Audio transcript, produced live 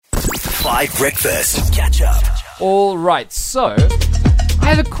5 Breakfast. Catch up. All right, so I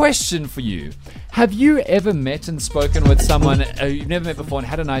have a question for you. Have you ever met and spoken with someone you've never met before and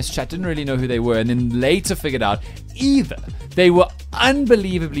had a nice chat, didn't really know who they were, and then later figured out either they were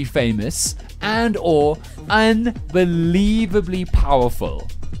unbelievably famous and or unbelievably powerful?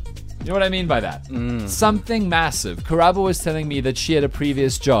 You know what I mean by that? Something massive. Karaba was telling me that she had a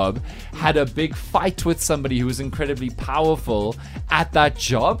previous job, had a big fight with somebody who was incredibly powerful at that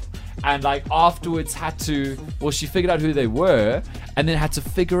job, and like afterwards she figured out who they were and then had to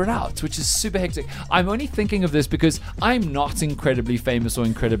figure it out, which is super hectic. I'm only thinking of this because I'm not incredibly famous or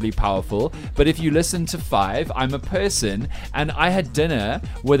incredibly powerful, but if you listen to 5, I'm a person, and I had dinner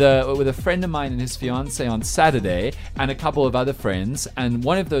with a friend of mine and his fiance on Saturday and a couple of other friends, and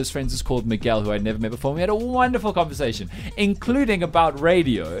one of those friends is called Miguel, who I'd never met before. We had a wonderful conversation, including about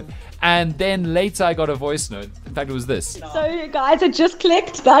radio, and then later I got a voice note. In fact, it was this. So, guys, it just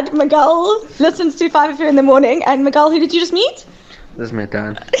clicked that Miguel listens to 5 in the morning. And Miguel, who did you just meet? This is my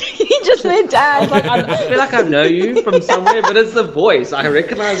dad. He just met Dad. I feel like I know you from somewhere, but it's the voice. I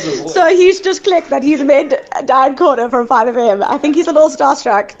recognize the voice. So he's just clicked that he's met Dan Corner from 5FM. I think he's a little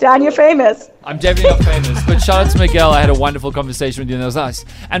starstruck. Dan, you're famous. I'm definitely not famous, but shout out to Miguel. I had a wonderful conversation with you, and that was nice.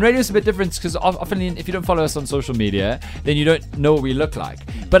 And radio's a bit different because often, if you don't follow us on social media, then you don't know what we look like.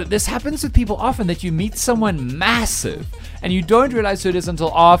 But this happens with people often, that you meet someone massive and you don't realize who it is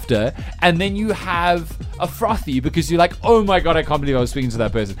until after, and then you have a frothy because you're like, oh my god, I can't believe I was speaking to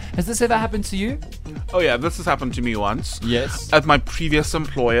that person. Has this ever happened to you? Oh yeah, this has happened to me once. Yes. At my previous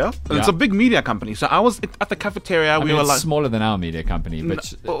employer. And It's a big media company. So I was at the cafeteria. I mean, it's smaller than our media company,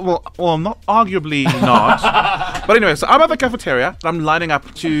 but well, not arguably not. But anyway, so I'm at the cafeteria and I'm lining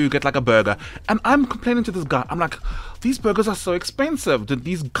up to get like a burger, and I'm complaining to this guy. I'm like, these burgers are so expensive. Did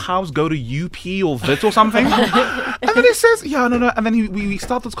these cows go to UP or VIT or something? And then he says, yeah, no. And then we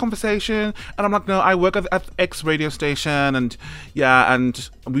start this conversation, and I'm like, no, I work at X radio station, and yeah, and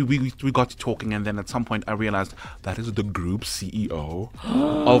we got to talking, and then at some point I realized that is the group CEO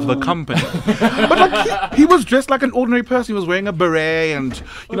of the company. But like he was dressed like an ordinary person. He was wearing a beret, and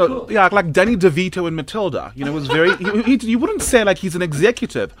like Danny DeVito in Matilda. You was very. You wouldn't say like he's an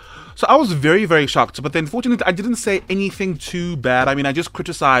executive. So I was very, very shocked. But then fortunately, I didn't say anything too bad. I mean, I just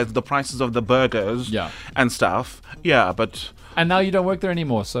criticized the prices of the burgers and stuff. Yeah, but... And now you don't work there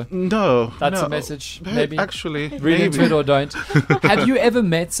anymore, so... No. That's a message, maybe. Actually, read into it or don't. Have you ever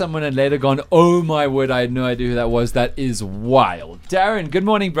met someone and later gone, oh my word, I had no idea who that was? That is wild. Darren, good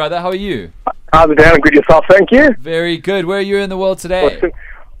morning, brother. How are you? How's it going? Good yourself, thank you. Very good. Where are you in the world today?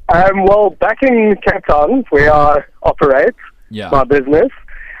 Well, back in Cape Town, where I operate my business.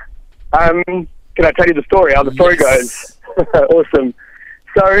 Can I tell you the story, how the story goes? Awesome.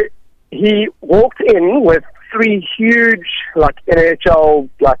 So he walked in with 3 huge, like, NHL,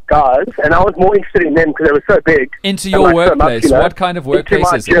 like, guys, and I was more interested in them because they were so big. Into your workplace? So what kind of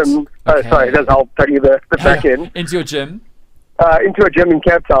workplace is it? Into my gym. Sorry, I'll tell you the back end. Into your gym? Into a gym in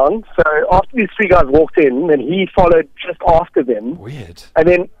Cape Town. So after these 3 guys walked in, then he followed just after them. Weird. And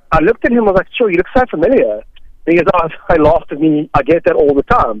then I looked at him, I was like, sure, you look so familiar. He goes, I laughed at me. I get that all the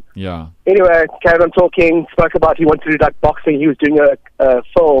time. Yeah. Anyway, carried on talking, spoke about he wanted to do like boxing. He was doing a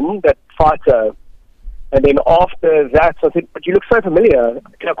film, that fighter. And then after that, so I said, but you look so familiar.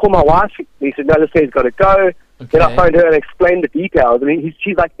 Can I call my wife? He said, no, this guy's got to go. Okay. Then I phoned her and explained the details. And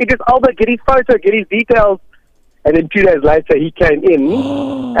she's like, it is Albert, get his photo, get his details. And then 2 days later, he came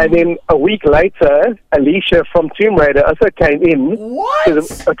in. And then a week later, Alicia from Tomb Raider also came in. What? It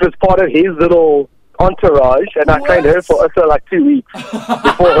was part of his little entourage, and I trained her for also like 2 weeks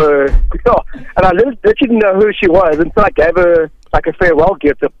before her. And I literally didn't know who she was until I gave her like a farewell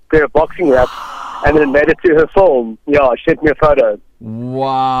gift, a pair of boxing wraps, and then made it to her film. Yeah, she sent me a photo.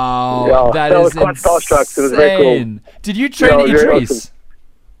 Wow, that was is quite starstruck. It was very cool. Did you train Idris? Awesome.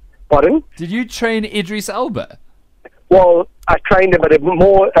 Pardon? Did you train Idris Elba? Well, I trained him, but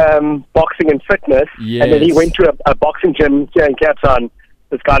more boxing and fitness. Yes. And then he went to a boxing gym here in Cape Town.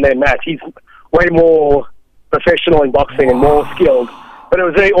 This guy named Matt. He's way more professional in boxing and more skilled. But it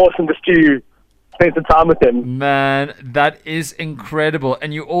was very awesome just to spend some time with him. Man, that is incredible.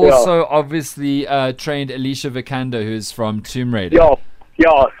 And you also obviously trained Alicia Vikander, who's from Tomb Raider.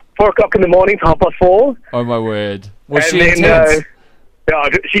 Yeah. 4 o'clock in the morning, 4:30. Oh my word. Was and she then, intense? Yeah,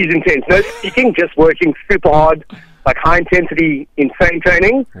 she's intense. No speaking, just working super hard, like high intensity, insane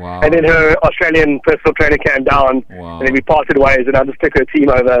training. Wow. And then her Australian personal trainer came down, and then we parted ways, and I just took her team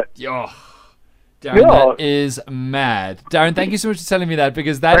over. Darren, that is mad. Darren, thank you so much for telling me that,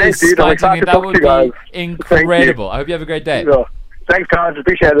 because that Thanks, is dude. spiking. That would be incredible. I hope you have a great day. Yeah. Thanks, guys.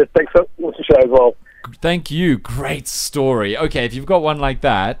 Appreciate it. Thanks so much for the show as well. Thank you. Great story. Okay, if you've got one like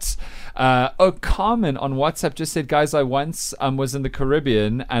that, Carmen on WhatsApp just said, guys, I once was in the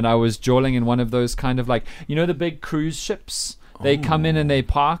Caribbean and I was jawling in one of those kind of like, you know, the big cruise ships. They come in and they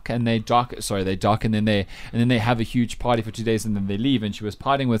park and they dock. Sorry, they dock and then they have a huge party for 2 days and then they leave. And she was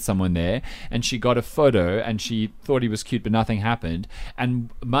partying with someone there, and she got a photo and she thought he was cute, but nothing happened. And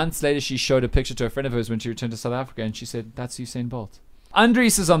months later, she showed a picture to a friend of hers when she returned to South Africa, and she said, "That's Usain Bolt."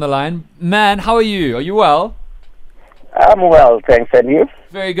 Andries is on the line. Man, how are you? Are you well? I'm well, thanks. And you?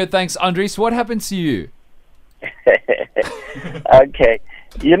 Very good, thanks, Andries. What happened to you? Okay,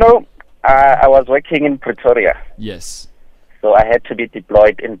 you know, I was working in Pretoria. Yes. So I had to be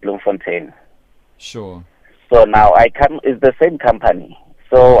deployed in Bloemfontein. Sure. So now it's the same company.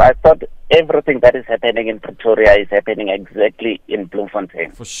 So I thought everything that is happening in Pretoria is happening exactly in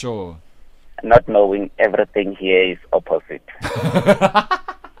Bloemfontein. For sure. Not knowing everything here is opposite.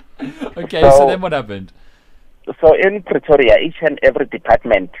 Okay, so then what happened? So in Pretoria, each and every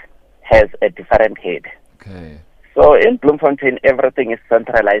department has a different head. Okay. So in Bloemfontein, everything is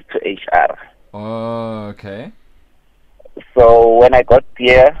centralized to HR. Oh, okay. So when I got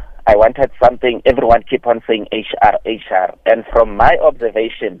here, I wanted something. Everyone keep on saying HR, HR. And from my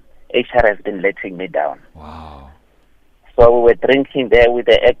observation, HR has been letting me down. Wow. So we were drinking there with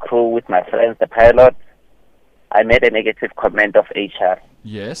the air crew, with my friends, the pilots. I made a negative comment of HR.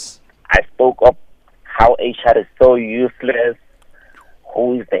 Yes. I spoke up how HR is so useless,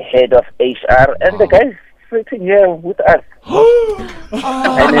 who is the head of HR, and the guy is sitting here with us. And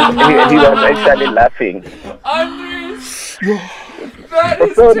he was actually laughing. Andries! That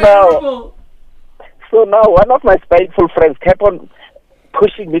is So terrible! So now one of my spiteful friends kept on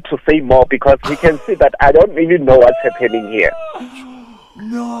pushing me to say more because he can see that I don't even know what's happening here.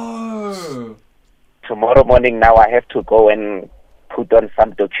 No! Tomorrow morning now I have to go and put on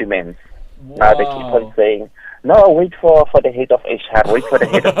some documents. Wow. Now they keep on saying, no, wait for the head of HR, wait for the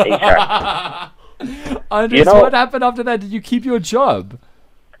head of HR. Andries, You know- what happened after that? Did you keep your job?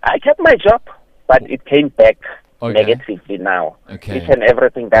 I kept my job, but it came back Okay. negatively now. Okay. Each and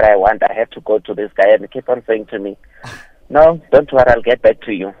everything that I want, I have to go to this guy and he keep on saying to me, no, don't worry, I'll get back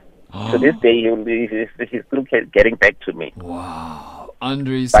to you. To this day, he's still getting back to me. Wow.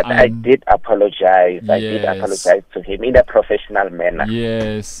 Andries, But I did apologize. I did Yes. apologize to him in a professional manner.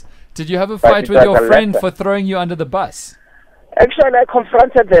 Yes. Did you have a But fight it with was your a friend lesson. for throwing you under the bus? Actually, I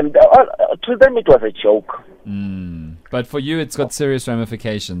confronted them. To them, it was a joke. But for you, it's got serious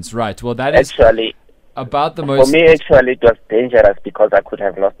ramifications. Right. Well, that is Actually, about the for most... me, actually, it was dangerous because I could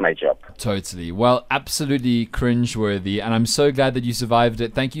have lost my job. Totally. Well, absolutely cringeworthy. And I'm so glad that you survived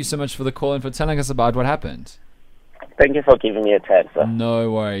it. Thank you so much for the call and for telling us about what happened. Thank you for giving me a time, sir.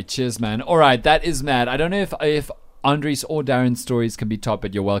 No worry. Cheers, man. All right. That is mad. I don't know if Andries or Darren's stories can be topped,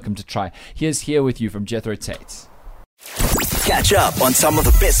 but you're welcome to try. Here's Here With You from Jethro Tate. Catch up on some of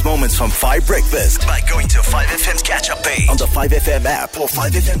the best moments from 5 Breakfast by going to 5FM's catch-up page on the 5FM app or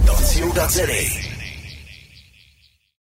 5FM.co.za.